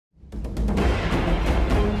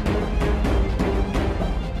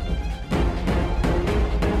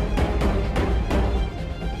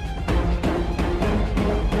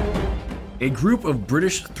A group of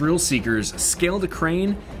British thrill seekers scaled a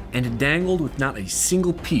crane and dangled with not a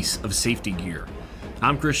single piece of safety gear.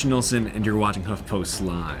 I'm Christian Nilsson, and you're watching HuffPost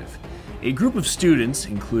Live. A group of students,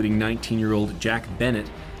 including 19-year-old Jack Bennett,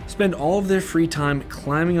 spend all of their free time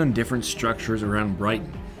climbing on different structures around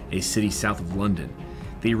Brighton, a city south of London.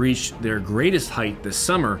 They reached their greatest height this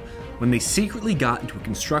summer when they secretly got into a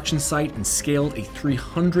construction site and scaled a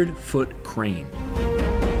 300-foot crane.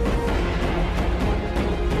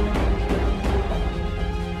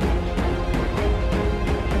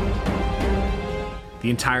 The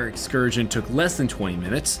entire excursion took less than 20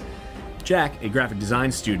 minutes. Jack, a graphic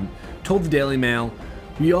design student, told the Daily Mail,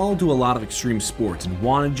 "We all do a lot of extreme sports and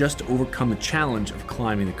wanted just to overcome the challenge of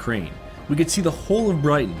climbing the crane. We could see the whole of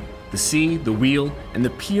Brighton, the sea, the wheel, and the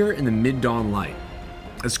pier in the mid-dawn light."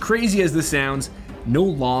 As crazy as this sounds, no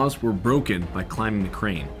laws were broken by climbing the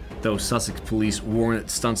crane, though Sussex police warn that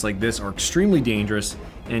stunts like this are extremely dangerous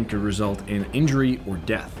and could result in injury or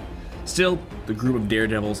death. Still, the group of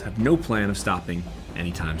daredevils have no plan of stopping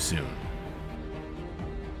anytime soon.